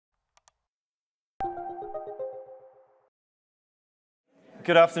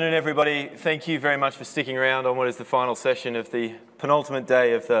Good afternoon, everybody. Thank you very much for sticking around on what is the final session of the penultimate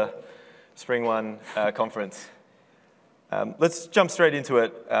day of the Spring One conference. Let's jump straight into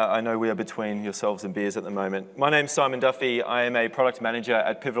it. I know we are between yourselves and beers at the moment. My name's Simon Duffy. I am a product manager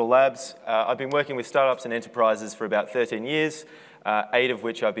at Pivotal Labs. I've been working with startups and enterprises for about 13 years, 8 of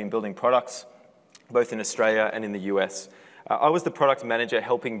which I've been building products, both in Australia and in the US. I was the product manager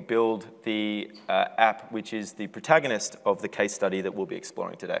helping build the app, which is the protagonist of the case study that we'll be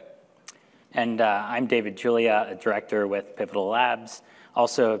exploring today. And I'm David Julia, a director with Pivotal Labs.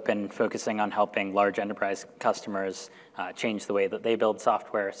 Also have been focusing on helping large enterprise customers change the way that they build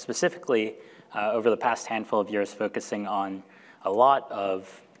software, specifically over the past handful of years focusing on a lot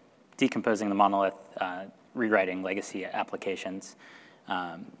of decomposing the monolith, rewriting legacy applications.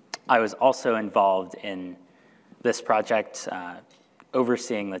 I was also involved in this project,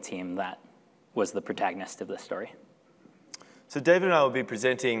 overseeing the team that was the protagonist of this story. So David and I will be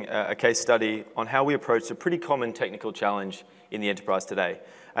presenting a case study on how we approach a pretty common technical challenge in the enterprise today,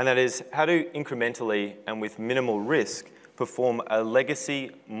 and that is how to incrementally and with minimal risk perform a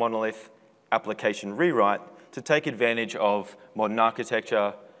legacy monolith application rewrite to take advantage of modern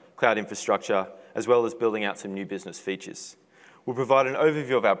architecture, cloud infrastructure, as well as building out some new business features. We'll provide an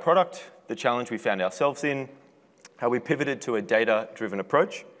overview of our product, the challenge we found ourselves in, how we pivoted to a data-driven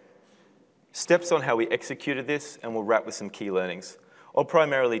approach, steps on how we executed this, and we'll wrap with some key learnings. I'll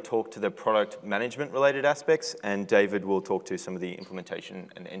primarily talk to the product management-related aspects, and David will talk to some of the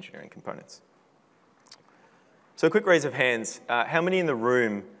implementation and engineering components. So a quick raise of hands. How many in the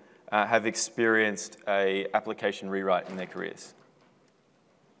room have experienced an application rewrite in their careers?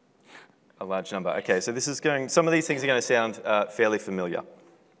 A large number. OK, so some of these things are going to sound fairly familiar.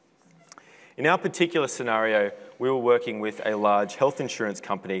 In our particular scenario, we were working with a large health insurance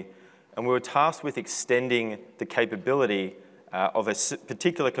company, and we were tasked with extending the capability of a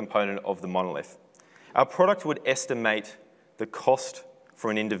particular component of the monolith. Our product would estimate the cost for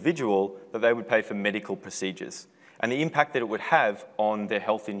an individual that they would pay for medical procedures and the impact that it would have on their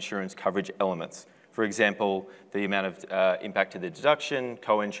health insurance coverage elements. For example, the amount of impact to the deduction,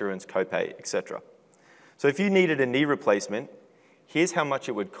 co-insurance, copay, et cetera. So if you needed a knee replacement, here's how much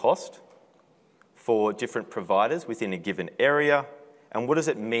it would cost for different providers within a given area, and what does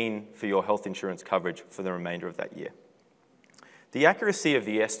it mean for your health insurance coverage for the remainder of that year. The accuracy of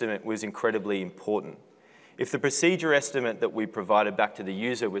the estimate was incredibly important. If the procedure estimate that we provided back to the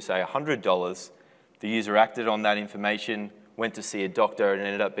user was, say, $100, the user acted on that information, went to see a doctor, and it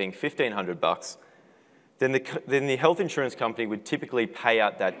ended up being $1,500, then the health insurance company would typically pay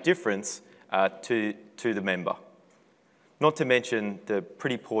out that difference to the member. Not to mention the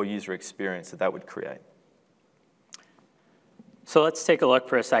pretty poor user experience that would create. So let's take a look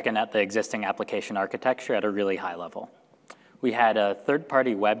for a second at the existing application architecture at a really high level. We had a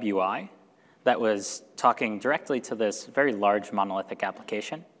third-party web UI that was talking directly to this very large monolithic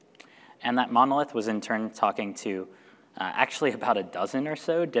application. And that monolith was in turn talking to actually about a dozen or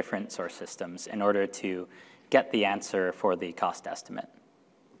so different source systems in order to get the answer for the cost estimate.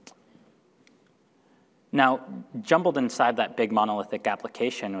 Now, jumbled inside that big monolithic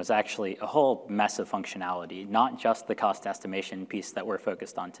application was actually a whole mess of functionality, not just the cost estimation piece that we're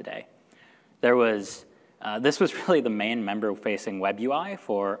focused on today. This was really the main member-facing web UI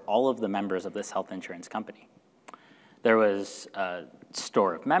for all of the members of this health insurance company. There was a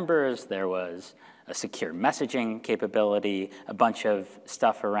store of members, there was a secure messaging capability, a bunch of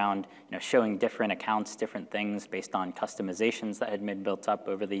stuff around showing different accounts, different things based on customizations that had been built up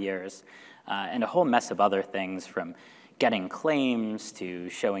over the years, and a whole mess of other things from getting claims to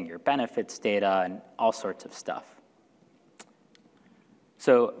showing your benefits data and all sorts of stuff.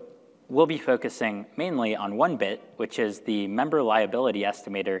 So we'll be focusing mainly on one bit, which is the member liability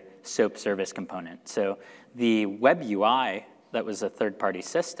estimator SOAP service component. So the web UI that was a third-party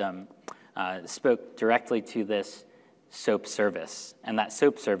system spoke directly to this SOAP service. And that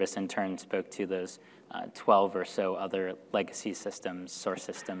SOAP service, in turn, spoke to those 12 or so other legacy systems, source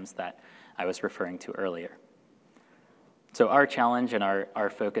systems that I was referring to earlier. So our challenge and our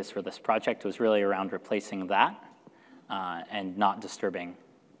focus for this project was really around replacing that and not disturbing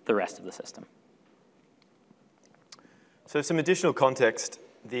the rest of the system. So some additional context.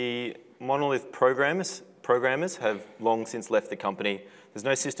 The Monolith programmers have long since left the company. There's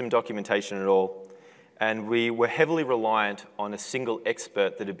no system documentation at all. And we were heavily reliant on a single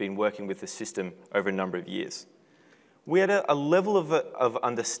expert that had been working with the system over a number of years. We had a level of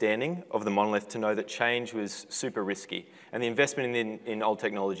understanding of the monolith to know that change was super risky, and the investment in old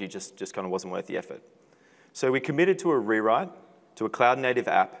technology just kind of wasn't worth the effort. So we committed to a rewrite, to a cloud-native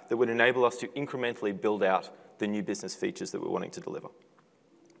app that would enable us to incrementally build out the new business features that we're wanting to deliver.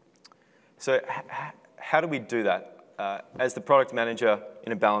 So how do we do that? As the product manager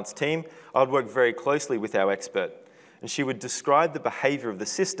in a balanced team, I'd work very closely with our expert, and she would describe the behavior of the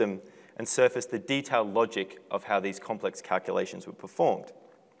system and surface the detailed logic of how these complex calculations were performed.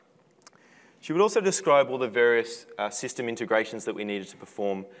 She would also describe all the various system integrations that we needed to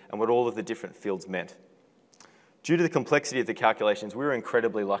perform and what all of the different fields meant. Due to the complexity of the calculations, we were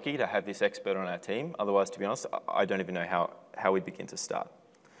incredibly lucky to have this expert on our team. Otherwise, to be honest, I don't even know how we'd begin to start.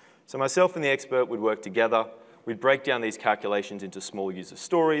 So myself and the expert would work together. We'd break down these calculations into small user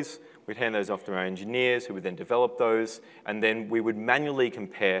stories. We'd hand those off to our engineers, who would then develop those, and then we would manually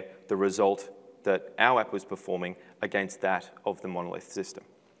compare the result that our app was performing against that of the Monolith system.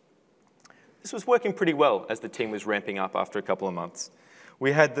 This was working pretty well as the team was ramping up after a couple of months.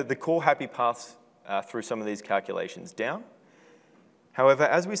 We had the core happy paths through some of these calculations down. However,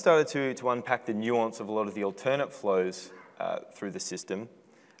 as we started to unpack the nuance of a lot of the alternate flows through the system,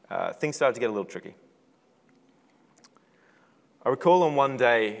 things started to get a little tricky. I recall on one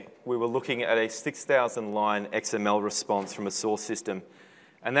day, we were looking at a 6,000-line XML response from a source system,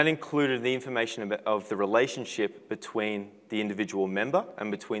 and that included the information of the relationship between the individual member and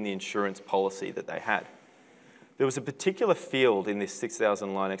between the insurance policy that they had. There was a particular field in this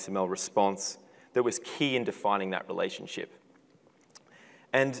 6,000-line XML response that was key in defining that relationship.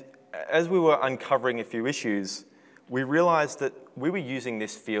 And as we were uncovering a few issues, we realized that we were using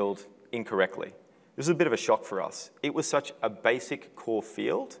this field incorrectly. This was a bit of a shock for us. It was such a basic core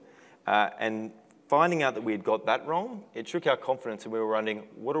field, and finding out that we had got that wrong, it shook our confidence, and we were wondering,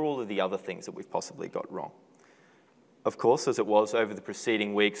 what are all of the other things that we've possibly got wrong? Of course, as it was over the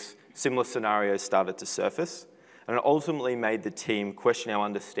preceding weeks, similar scenarios started to surface, and it ultimately made the team question our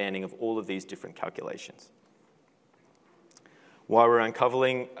understanding of all of these different calculations. While we're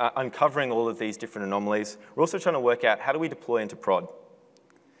uncovering all of these different anomalies, we're also trying to work out how do we deploy into prod.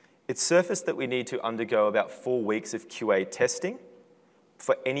 It surfaced that we need to undergo about 4 weeks of QA testing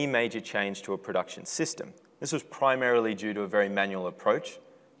for any major change to a production system. This was primarily due to a very manual approach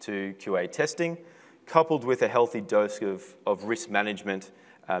to QA testing, coupled with a healthy dose of risk management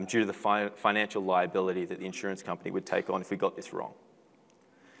due to the financial liability that the insurance company would take on if we got this wrong.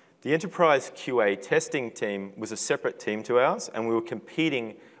 The enterprise QA testing team was a separate team to ours, and we were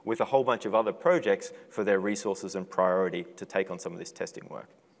competing with a whole bunch of other projects for their resources and priority to take on some of this testing work.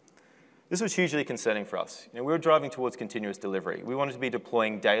 This was hugely concerning for us. We were driving towards continuous delivery. We wanted to be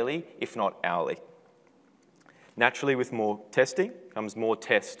deploying daily, if not hourly. Naturally, with more testing comes more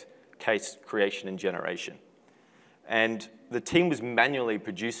test case creation and generation. And the team was manually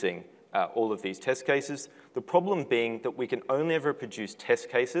producing all of these test cases, the problem being that we can only ever produce test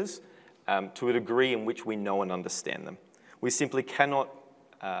cases to a degree in which we know and understand them. We simply cannot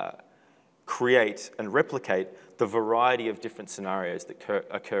create and replicate the variety of different scenarios that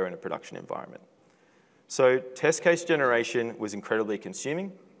occur in a production environment. So test case generation was incredibly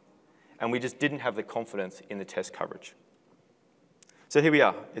consuming, and we just didn't have the confidence in the test coverage. So here we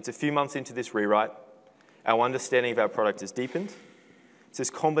are. It's a few months into this rewrite. Our understanding of our product has deepened. It's this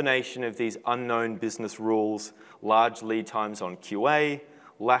combination of these unknown business rules, large lead times on QA,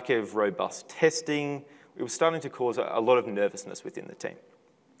 lack of robust testing. It was starting to cause a lot of nervousness within the team.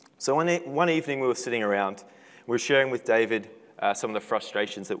 So one evening we were sitting around, we were sharing with David some of the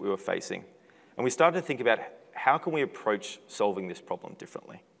frustrations that we were facing. And we started to think about how can we approach solving this problem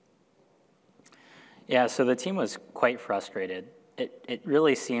differently? Yeah, so the team was quite frustrated. It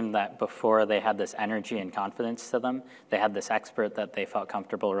really seemed that before they had this energy and confidence to them, they had this expert that they felt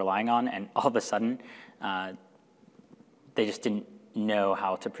comfortable relying on, and all of a sudden, they just didn't know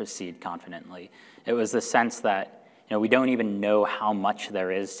how to proceed confidently. It was the sense that we don't even know how much there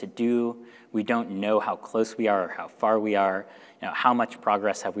is to do. We don't know how close we are or how far we are. How much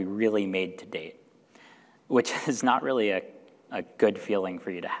progress have we really made to date? Which is not really a good feeling for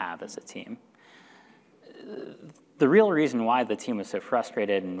you to have as a team. The real reason why the team was so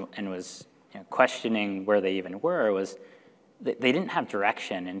frustrated and was questioning where they even were was that they didn't have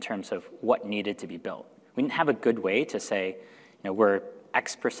direction in terms of what needed to be built. We didn't have a good way to say, we're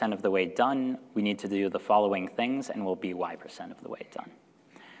X% of the way done, we need to do the following things, and we'll be Y% of the way done.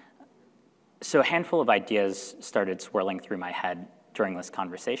 So a handful of ideas started swirling through my head during this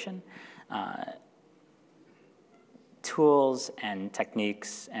conversation. Tools and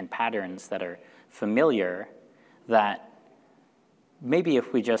techniques and patterns that are familiar that maybe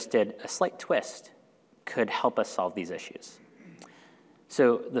if we just did a slight twist could help us solve these issues.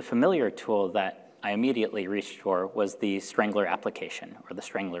 So the familiar tool that I immediately reached for was the Strangler application, or the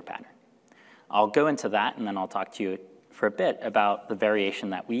Strangler pattern. I'll go into that, and then I'll talk to you for a bit about the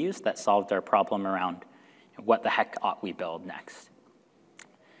variation that we used that solved our problem around what the heck ought we build next.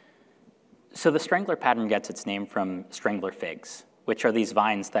 So the strangler pattern gets its name from strangler figs, which are these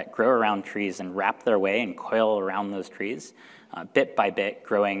vines that grow around trees and wrap their way and coil around those trees, bit by bit,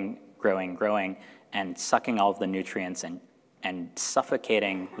 growing, and sucking all of the nutrients and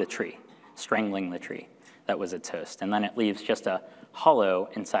suffocating the tree, strangling the tree that was its host. And then it leaves just a hollow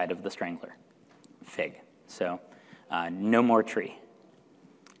inside of the strangler fig. So no more tree.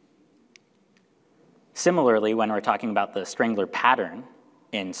 Similarly, when we're talking about the strangler pattern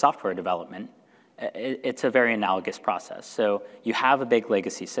in software development, it's a very analogous process. So you have a big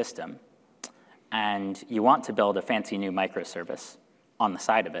legacy system, and you want to build a fancy new microservice on the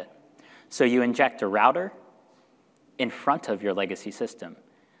side of it. So you inject a router in front of your legacy system.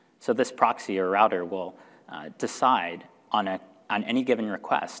 So this proxy or router will decide on any given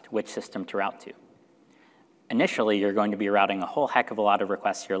request which system to route to. Initially, you're going to be routing a whole heck of a lot of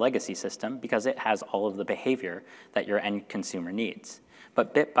requests to your legacy system because it has all of the behavior that your end consumer needs.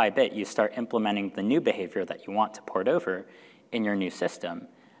 But bit by bit, you start implementing the new behavior that you want to port over in your new system.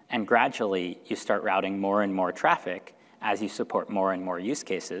 And gradually, you start routing more and more traffic as you support more and more use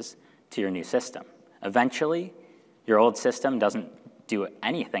cases to your new system. Eventually, your old system doesn't do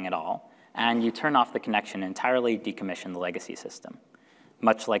anything at all, and you turn off the connection and entirely decommission the legacy system,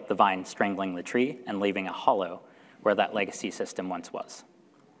 much like the vine strangling the tree and leaving a hollow where that legacy system once was.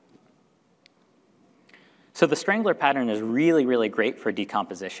 So the strangler pattern is really, really great for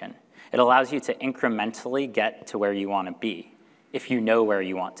decomposition. It allows you to incrementally get to where you want to be if you know where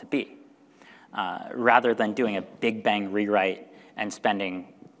you want to be, rather than doing a big bang rewrite and spending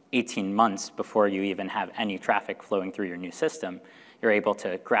 18 months before you even have any traffic flowing through your new system. You're able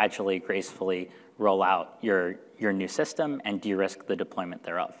to gradually, gracefully roll out your new system and de-risk the deployment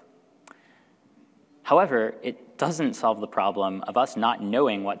thereof. However, it doesn't solve the problem of us not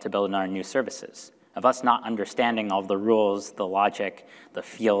knowing what to build in our new services, of us not understanding all of the rules, the logic, the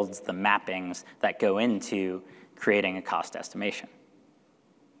fields, the mappings that go into creating a cost estimation.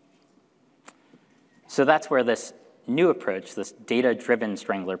 So that's where this new approach, this data-driven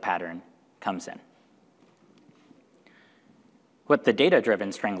strangler pattern, comes in. What the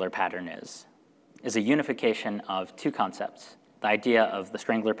data-driven strangler pattern is a unification of two concepts: the idea of the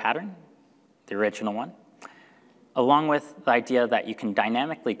strangler pattern, the original one, along with the idea that you can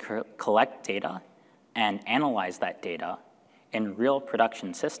dynamically collect data and analyze that data in real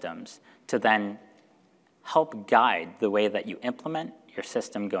production systems to then help guide the way that you implement your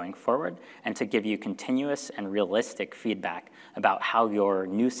system going forward and to give you continuous and realistic feedback about how your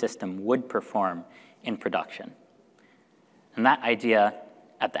new system would perform in production. And that idea,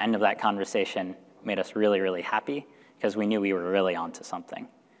 at the end of that conversation, made us really, really happy because we knew we were really onto something.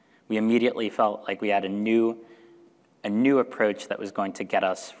 We immediately felt like we had a new approach that was going to get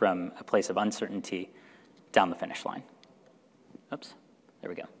us from a place of uncertainty down the finish line. Oops, there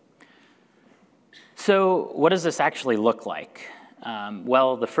we go. So what does this actually look like?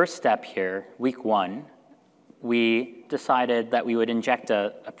 Well, the first step here, week one, we decided that we would inject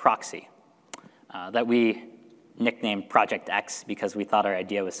a proxy that we nicknamed Project X because we thought our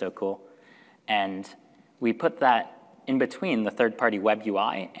idea was so cool. And we put that in between the third-party web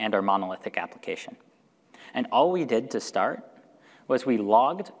UI and our monolithic application. And all we did to start was we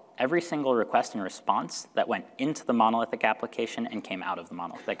logged every single request and response that went into the monolithic application and came out of the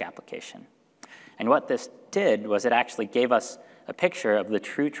monolithic application. And what this did was it actually gave us a picture of the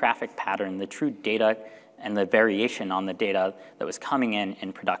true traffic pattern, the true data, and the variation on the data that was coming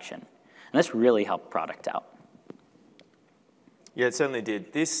in production. And this really helped product out. Yeah, it certainly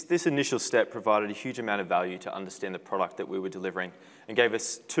did. This initial step provided a huge amount of value to understand the product that we were delivering and gave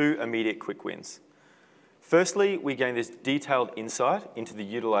us two immediate quick wins. Firstly, we gained this detailed insight into the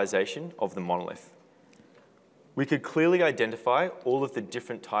utilization of the monolith. We could clearly identify all of the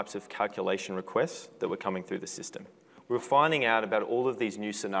different types of calculation requests that were coming through the system. We were finding out about all of these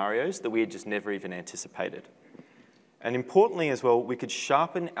new scenarios that we had just never even anticipated. And importantly as well, we could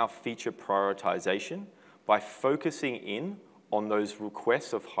sharpen our feature prioritization by focusing in on those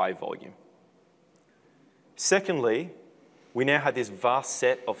requests of high volume. Secondly, we now had this vast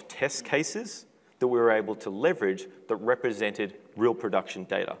set of test cases that we were able to leverage that represented real production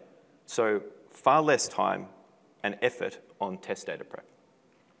data. So far less time and effort on test data prep.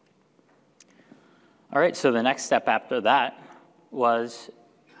 All right, so the next step after that was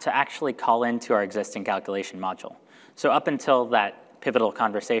to actually call into our existing calculation module. So up until that pivotal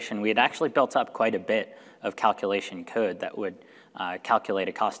conversation, we had actually built up quite a bit of calculation code that would calculate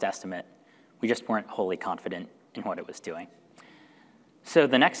a cost estimate. We just weren't wholly confident in what it was doing. So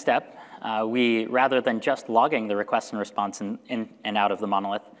the next step, we, rather than just logging the request and response in and out of the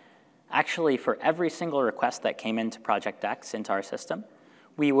monolith, actually for every single request that came into Project X, into our system,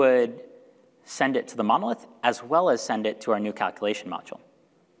 we would send it to the monolith, as well as send it to our new calculation module.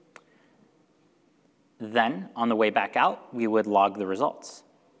 Then, on the way back out, we would log the results.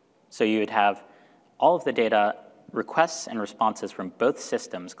 So you would have all of the data, requests and responses from both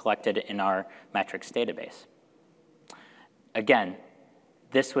systems collected in our metrics database. Again,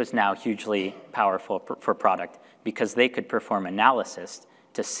 this was now hugely powerful for product because they could perform analysis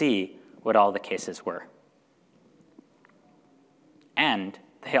to see what all the cases were. And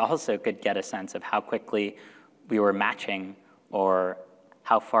they also could get a sense of how quickly we were matching or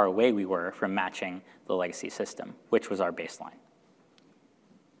how far away we were from matching the legacy system, which was our baseline.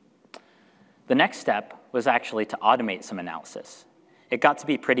 The next step was actually to automate some analysis. It got to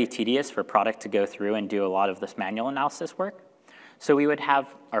be pretty tedious for product to go through and do a lot of this manual analysis work. So we would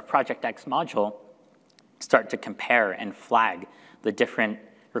have our Project X module start to compare and flag the different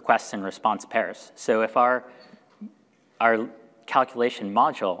requests and response pairs. So if our calculation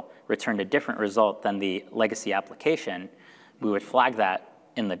module returned a different result than the legacy application, we would flag that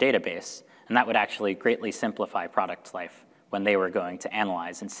in the database, and that would actually greatly simplify product life when they were going to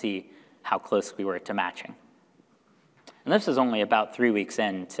analyze and see how close we were to matching. And this is only about 3 weeks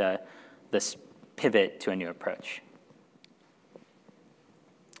into this pivot to a new approach.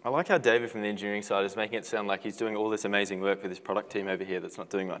 I like how David from the engineering side is making it sound like he's doing all this amazing work with his product team over here that's not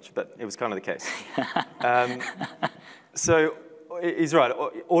doing much, but it was kind of the case. So he's right.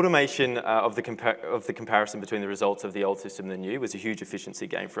 Automation of the comparison between the results of the old system and the new was a huge efficiency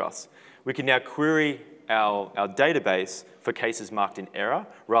gain for us. We can now query our database for cases marked in error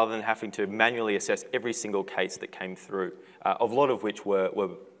rather than having to manually assess every single case that came through, a lot of which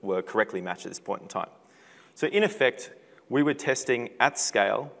were correctly matched at this point in time. So in effect, we were testing at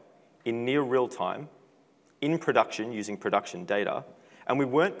scale, in near real time, in production using production data, and we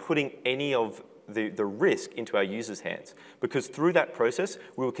weren't putting any of the risk into our users' hands because through that process,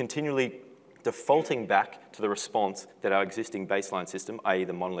 we were continually defaulting back to the response that our existing baseline system, i.e.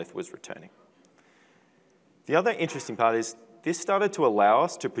 the monolith, was returning. The other interesting part is this started to allow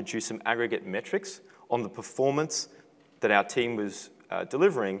us to produce some aggregate metrics on the performance that our team was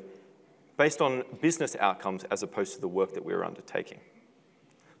delivering based on business outcomes as opposed to the work that we were undertaking.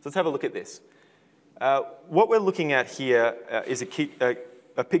 So let's have a look at this. What we're looking at here is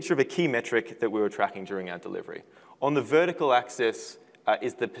a picture of a key metric that we were tracking during our delivery. On the vertical axis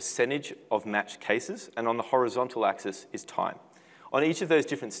is the percentage of matched cases, and on the horizontal axis is time. On each of those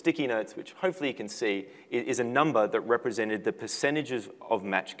different sticky notes, which hopefully you can see, is a number that represented the percentages of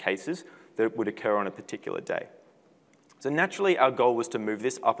matched cases that would occur on a particular day. So naturally, our goal was to move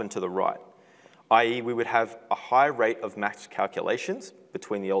this up and to the right, i.e. we would have a high rate of matched calculations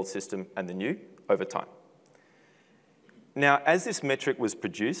between the old system and the new over time. Now, as this metric was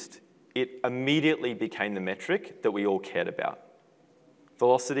produced, it immediately became the metric that we all cared about.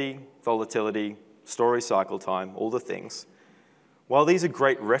 Velocity, volatility, story cycle time, all the things. While these are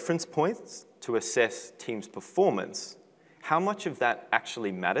great reference points to assess teams' performance, how much of that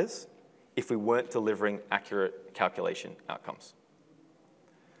actually matters if we weren't delivering accurate calculation outcomes?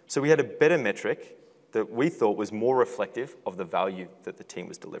 So we had a better metric that we thought was more reflective of the value that the team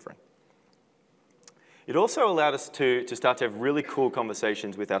was delivering. It also allowed us to start to have really cool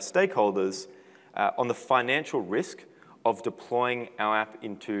conversations with our stakeholders on the financial risk of deploying our app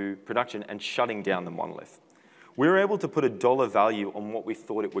into production and shutting down the monolith. We were able to put a dollar value on what we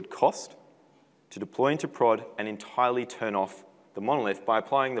thought it would cost to deploy into prod and entirely turn off the monolith by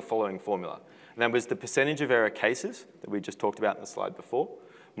applying the following formula. And that was the percentage of error cases that we just talked about in the slide before,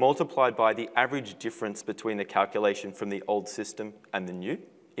 multiplied by the average difference between the calculation from the old system and the new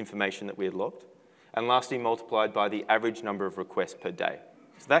information that we had logged, and lastly multiplied by the average number of requests per day.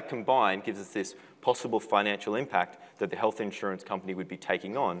 So that combined gives us this possible financial impact that the health insurance company would be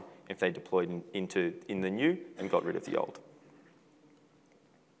taking on if they deployed in the new and got rid of the old.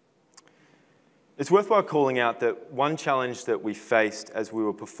 It's worthwhile calling out that one challenge that we faced as we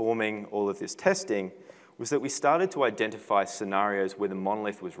were performing all of this testing was that we started to identify scenarios where the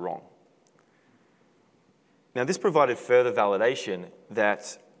monolith was wrong. Now, this provided further validation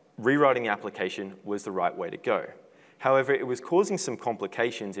that rewriting the application was the right way to go. However, it was causing some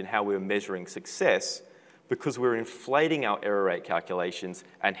complications in how we were measuring success because we were inflating our error rate calculations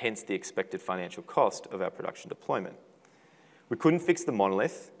and hence the expected financial cost of our production deployment. We couldn't fix the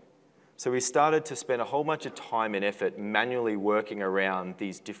monolith, so we started to spend a whole bunch of time and effort manually working around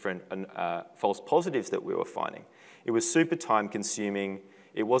these different false positives that we were finding. It was super time consuming,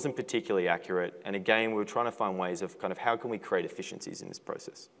 it wasn't particularly accurate, and again, we were trying to find ways of kind of how can we create efficiencies in this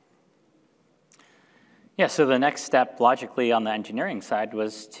process. Yeah, so the next step logically on the engineering side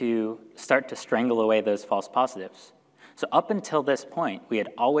was to start to strangle away those false positives. So up until this point, we had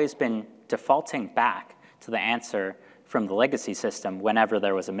always been defaulting back to the answer from the legacy system whenever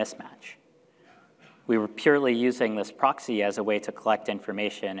there was a mismatch. We were purely using this proxy as a way to collect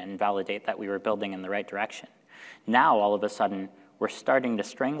information and validate that we were building in the right direction. Now, all of a sudden, we're starting to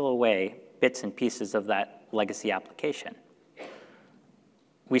strangle away bits and pieces of that legacy application.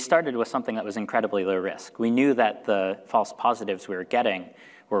 We started with something that was incredibly low risk. We knew that the false positives we were getting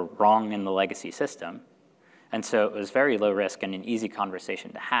were wrong in the legacy system. And so it was very low risk and an easy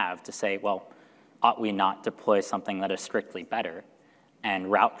conversation to have to say, well, ought we not deploy something that is strictly better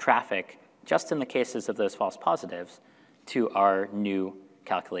and route traffic, just in the cases of those false positives, to our new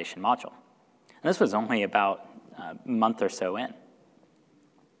calculation module. And this was only about a month or so in.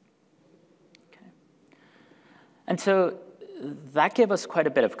 Okay. And so that gave us quite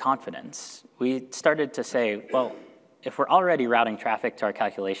a bit of confidence. We started to say, well, if we're already routing traffic to our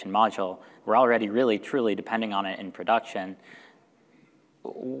calculation module, we're already really truly depending on it in production,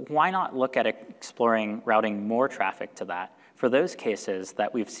 why not look at exploring routing more traffic to that for those cases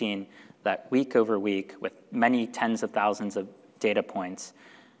that we've seen that week over week with many tens of thousands of data points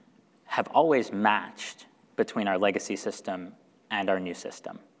have always matched between our legacy system and our new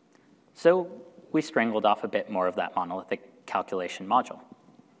system. So we strangled off a bit more of that monolithic calculation module.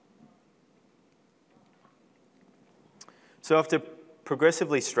 So after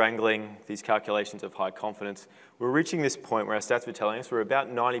progressively strangling these calculations of high confidence, we're reaching this point where our stats were telling us we're about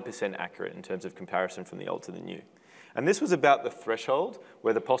 90% accurate in terms of comparison from the old to the new. And this was about the threshold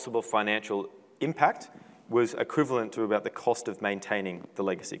where the possible financial impact was equivalent to about the cost of maintaining the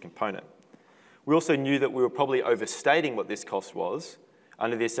legacy component. We also knew that we were probably overstating what this cost was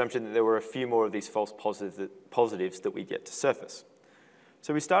under the assumption that there were a few more of these false positives that we get to surface.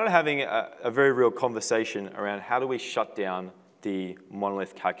 So we started having a very real conversation around how do we shut down the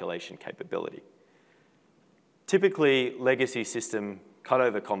monolith calculation capability. Typically, legacy system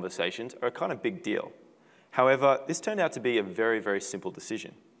cutover conversations are a kind of big deal. However, this turned out to be a very, very simple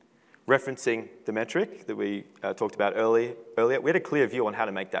decision. Referencing the metric that we talked about earlier, we had a clear view on how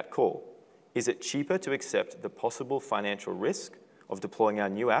to make that call. Is it cheaper to accept the possible financial risk of deploying our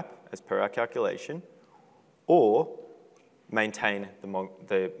new app as per our calculation, or maintain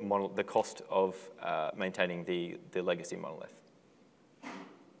the cost of maintaining the legacy monolith?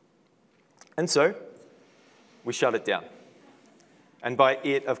 And so we shut it down. And by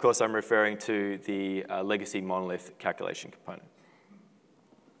it, of course, I'm referring to the legacy monolith calculation component.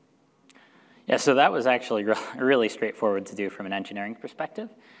 Yeah, so that was actually really straightforward to do from an engineering perspective.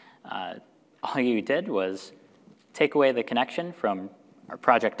 All you did was take away the connection from our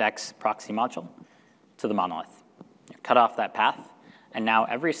Project X proxy module to the monolith. You cut off that path, and now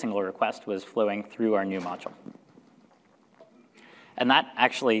every single request was flowing through our new module. And that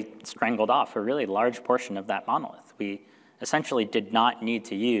actually strangled off a really large portion of that monolith. We essentially did not need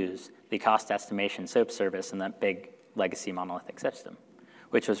to use the cost estimation SOAP service in that big legacy monolithic system,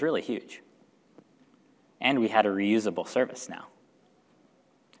 which was really huge. And we had a reusable service now.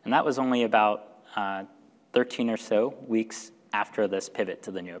 And that was only about 13 or so weeks after this pivot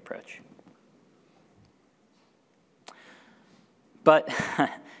to the new approach. But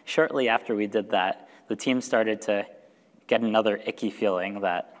shortly after we did that, the team started to get another icky feeling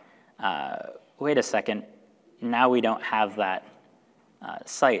that, wait a second, now we don't have that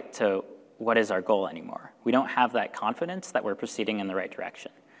sight to what is our goal anymore. We don't have that confidence that we're proceeding in the right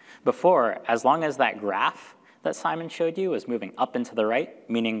direction. Before, as long as that graph that Simon showed you was moving up and to the right,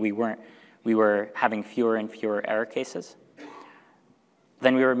 meaning we were having fewer and fewer error cases,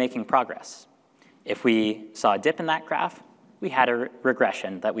 then we were making progress. If we saw a dip in that graph, we had a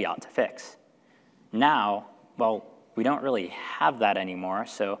regression that we ought to fix. Now, well, we don't really have that anymore,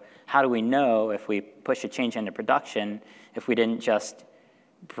 so how do we know if we push a change into production if we didn't just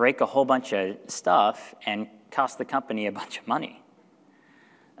break a whole bunch of stuff and cost the company a bunch of money?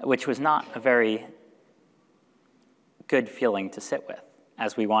 Which was not a very good feeling to sit with,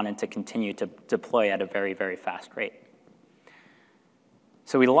 as we wanted to continue to deploy at a very, very fast rate.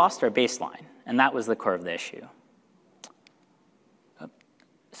 So we lost our baseline, and that was the core of the issue.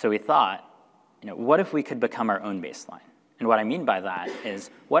 So we thought, what if we could become our own baseline? And what I mean by that is,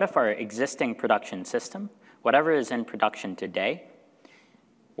 what if our existing production system, whatever is in production today,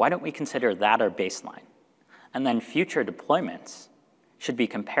 why don't we consider that our baseline? And then future deployments should be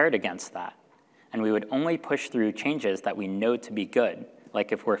compared against that. And we would only push through changes that we know to be good,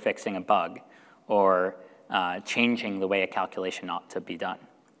 like if we're fixing a bug or changing the way a calculation ought to be done.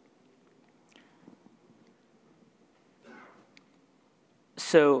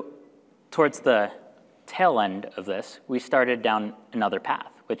 So towards the tail end of this, we started down another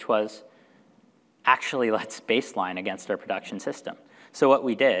path, which was actually let's baseline against our production system. So what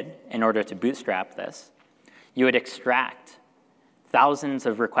we did, in order to bootstrap this, you would extract thousands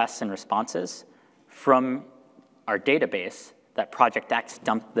of requests and responses from our database that Project X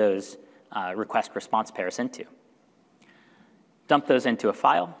dumped those request-response pairs into. Dump those into a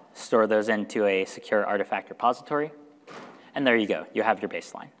file, store those into a secure artifact repository, and there you go. You have your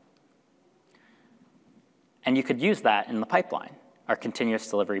baseline. And you could use that in the pipeline, our continuous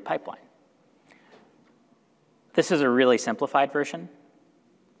delivery pipeline. This is a really simplified version,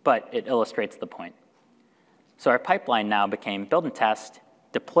 but it illustrates the point. So our pipeline now became build and test,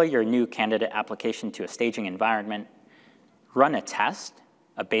 deploy your new candidate application to a staging environment, run a test,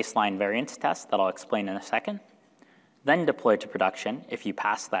 a baseline variance test that I'll explain in a second, then deploy to production if you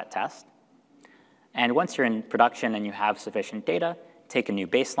pass that test. And once you're in production and you have sufficient data, take a new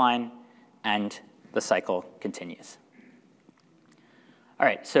baseline, and the cycle continues. All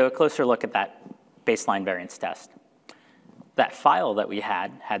right, so a closer look at that baseline variance test. That file that we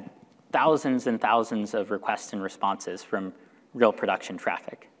had thousands and thousands of requests and responses from real production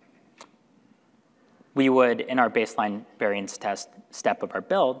traffic. We would, in our baseline variance test step of our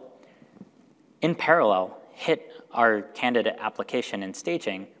build, in parallel, hit our candidate application and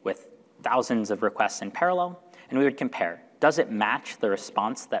staging with thousands of requests in parallel, and we would compare. Does it match the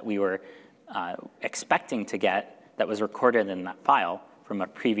response that we were expecting to get that was recorded in that file from a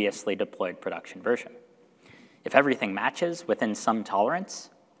previously deployed production version? If everything matches within some tolerance,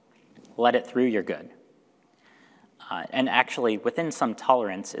 let it through, you're good. And actually, within some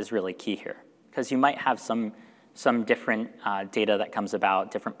tolerance is really key here, because you might have some different data that comes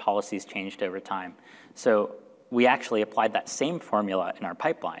about, different policies changed over time. So we actually applied that same formula in our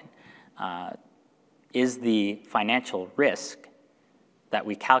pipeline. Is the financial risk that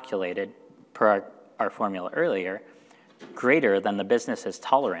we calculated per our formula earlier greater than the business's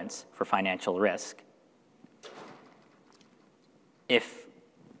tolerance for financial risk? If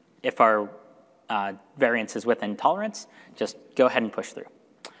our variance is within tolerance, just go ahead and push through.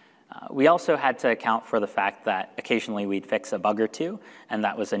 We also had to account for the fact that occasionally we'd fix a bug or two, and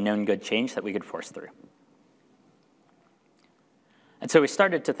that was a known good change that we could force through. And so we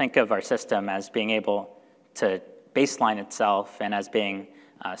started to think of our system as being able to baseline itself and as being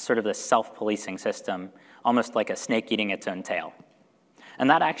sort of this self-policing system, almost like a snake eating its own tail. And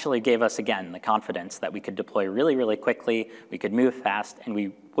that actually gave us, again, the confidence that we could deploy really, really quickly, we could move fast, and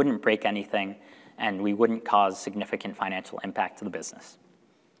we wouldn't break anything, and we wouldn't cause significant financial impact to the business.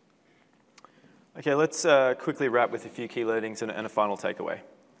 Okay, let's quickly wrap with a few key learnings and a final takeaway.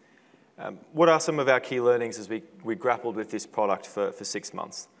 What are some of our key learnings as we grappled with this product for 6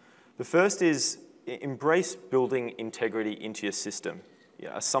 months? The first is embrace building integrity into your system,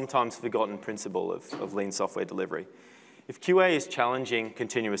 a sometimes forgotten principle of lean software delivery. If QA is challenging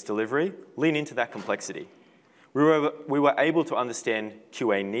continuous delivery, lean into that complexity. We were able to understand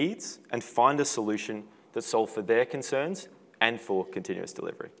QA needs and find a solution that solved for their concerns and for continuous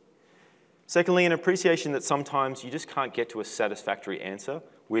delivery. Secondly, an appreciation that sometimes you just can't get to a satisfactory answer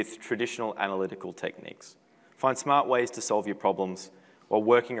with traditional analytical techniques. Find smart ways to solve your problems while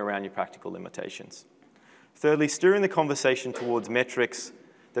working around your practical limitations. Thirdly, steering the conversation towards metrics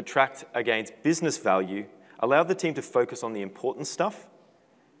that tracked against business value allowed the team to focus on the important stuff,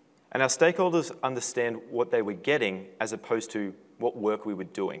 and our stakeholders understand what they were getting as opposed to what work we were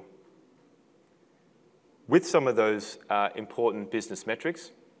doing. With some of those important business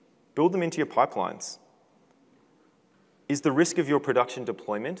metrics, build them into your pipelines. Is the risk of your production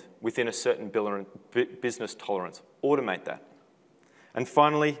deployment within a certain business tolerance? Automate that. And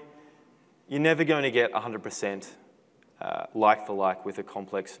finally, you're never going to get 100% like for like with a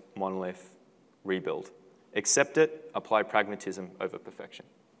complex monolith rebuild. Accept it, apply pragmatism over perfection.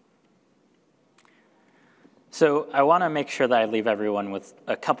 So I want to make sure that I leave everyone with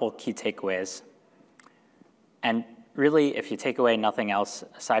a couple key takeaways. And really, if you take away nothing else,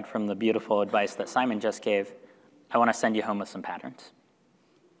 aside from the beautiful advice that Simon just gave, I want to send you home with some patterns.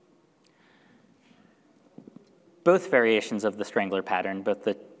 Both variations of the Strangler pattern, both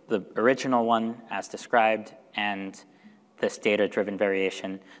the original one as described and this data-driven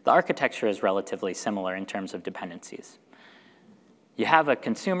variation, the architecture is relatively similar in terms of dependencies. You have a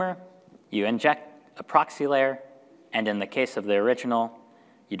consumer, you inject a proxy layer, and in the case of the original,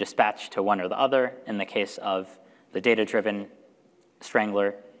 you dispatch to one or the other. In the case of the data-driven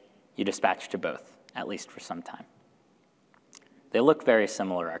Strangler, you dispatch to both, at least for some time. They look very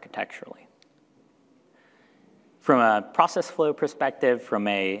similar architecturally. From a process flow perspective, from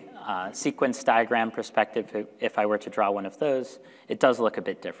a sequence diagram perspective, if I were to draw one of those, it does look a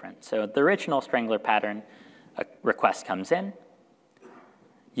bit different. So the original Strangler pattern, a request comes in,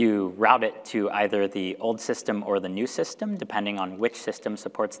 You route it to either the old system or the new system, depending on which system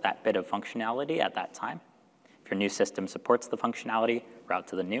supports that bit of functionality at that time. If your new system supports the functionality, route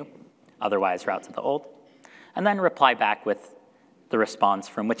to the new. Otherwise, route to the old. And then reply back with the response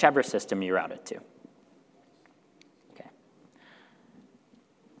from whichever system you route it to. Okay.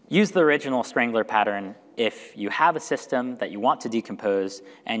 Use the original strangler pattern if you have a system that you want to decompose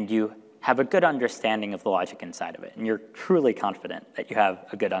and you have a good understanding of the logic inside of it, and you're truly confident that you have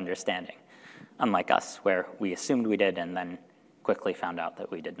a good understanding, unlike us, where we assumed we did and then quickly found out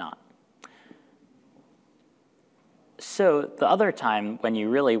that we did not. So the other time when you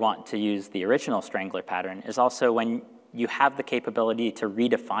really want to use the original strangler pattern is also when you have the capability to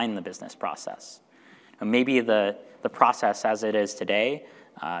redefine the business process. And maybe the process as it is today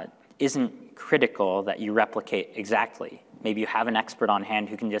isn't critical that you replicate exactly. Maybe you have an expert on hand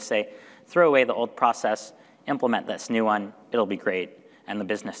who can just say, throw away the old process, implement this new one, it'll be great, and the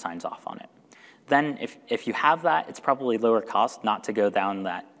business signs off on it. Then if you have that, it's probably lower cost not to go down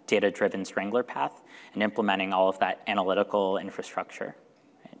that data-driven strangler path and implementing all of that analytical infrastructure.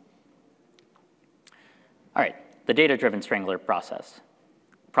 Right? All right, the data-driven strangler process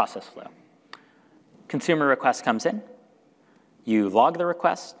flow. Consumer request comes in, you log the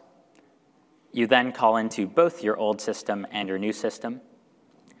request, you then call into both your old system and your new system.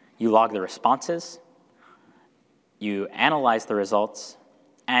 You log the responses, you analyze the results,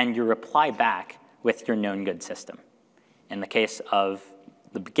 and you reply back with your known good system. In the case of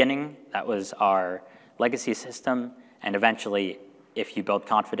the beginning, that was our legacy system, and eventually, if you build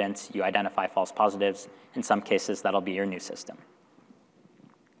confidence, you identify false positives. In some cases, that'll be your new system.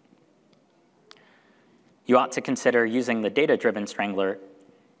 You ought to consider using the data-driven strangler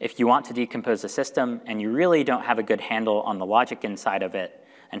if you want to decompose a system and you really don't have a good handle on the logic inside of it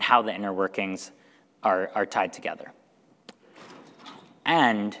and how the inner workings are tied together.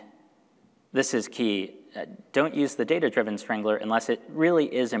 And this is key, don't use the data-driven strangler unless it really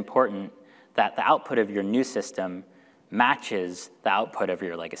is important that the output of your new system matches the output of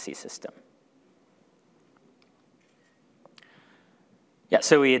your legacy system. Yeah,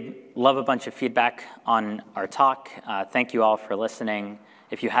 so we'd love a bunch of feedback on our talk. Thank you all for listening.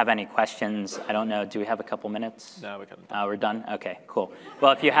 If you have any questions, I don't know, do we have a couple minutes? No, we're done. We're done? Okay, cool.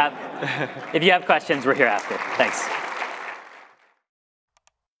 Well, if you have questions, we're here after. Thanks.